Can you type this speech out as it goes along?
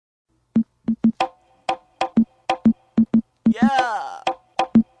Yeah.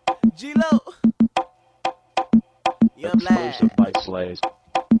 Gelo. Young lad.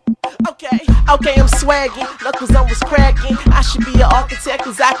 Okay, I'm swagging, knuckles on was cracking. I should be an architect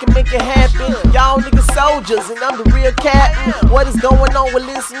cause I can make it happen. Y'all niggas soldiers and I'm the real captain. What is going on with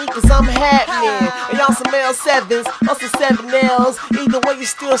Lil me cause I'm happening. And y'all some L7s, or some 7Ls. Either way you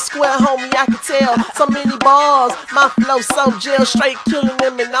still square, homie, I can tell. So many bars, my flow so gel, straight killing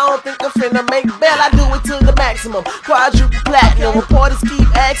them. And I don't think I'm finna make bail, I do it to the maximum. Quadruple platinum, reporters keep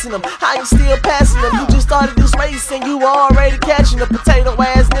asking them how you still passing them. You just started this race and you already catching them. Potato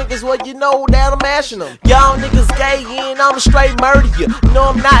ass niggas, well you know that I'm mashing them. Y'all niggas gay and I'm straight murder you. No,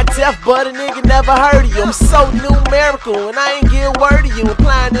 I'm not deaf, but a nigga never heard of you. I'm so numerical and I ain't get word of you.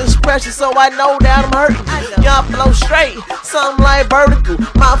 Applying this pressure so I know that I'm hurting you. Y'all flow straight, something like vertical.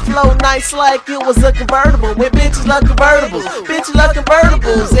 My flow nice like it was a convertible. When bitches love convertibles, bitches love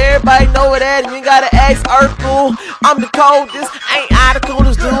convertibles. Everybody know that and you gotta ask Urkel. I'm the coldest, ain't I the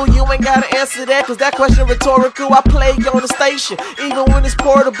coolest dude? You ain't gotta answer that cause that question rhetorical. I play on the station, even when it's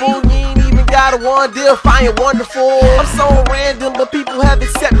portable. You ain't even got a one deal, find it wonderful. I'm so random, but people have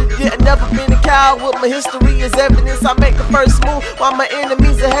accepted it. I've never been a coward, my history is evidence. I make the first move while my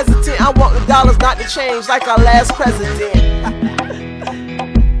enemies are hesitant. I want the dollars, not the change, like our last president.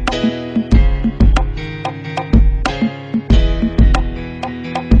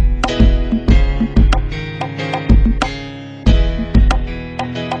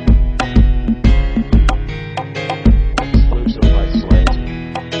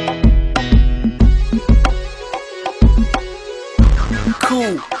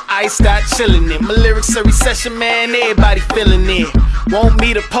 Cool, I start chillin' it. My lyrics are recession, man, everybody feelin' it. Want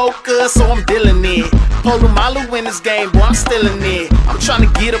me to poker, so I'm dealing it. Polomalu in this game, boy, I'm still in it. I'm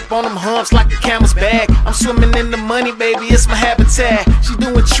tryna get up on them humps like a camel's back. I'm swimming in the money, baby, it's my habitat. She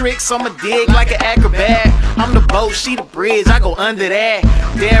doing tricks, I'ma dig like an acrobat. I'm the boat, she the bridge, I go under that.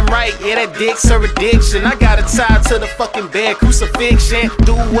 Damn right, yeah, that dick's her addiction. I got it tied to the fucking bed, crucifixion.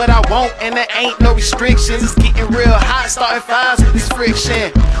 Do what I want and there ain't no restrictions. It's getting real hot, starting fires with this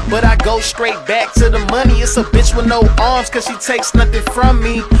friction. But I go straight back to the money. It's a bitch with no arms cause she takes nothing from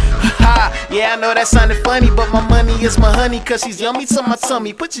me. Ha, yeah, I know that sounded funny, but my money is my honey cause she's yummy to my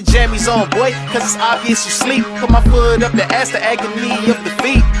tummy. Put your jammies on, boy, cause it's obvious you sleep. Put my foot up the ass, the agony of the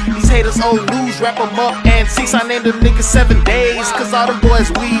feet. These haters old news, wrap them up antiques. I named them niggas 7 days cause all them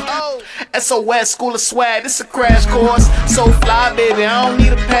boys weak. SOS Skool of swag, this a crash course. So fly, baby, I don't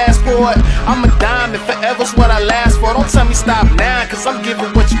need a passport. I'm a diamond, forever's what I last for. Don't tell me stop now, cause I'm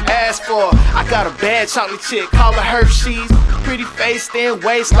giving what you asked for. I got a bad chocolate chick, call her Hershey's. Pretty face, thin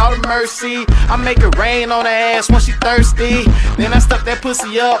waist, Lord of mercy. I make it rain on her ass when she thirsty. Then I stuff that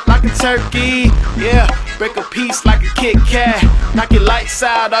pussy up like a turkey. Yeah, break a piece like a Kit Kat. Knock your lights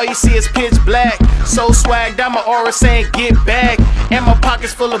out, all you see is pitch black. So swagged out, my aura saying get back. And my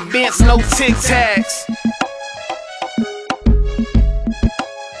pockets full of mints, no Tic Tacs.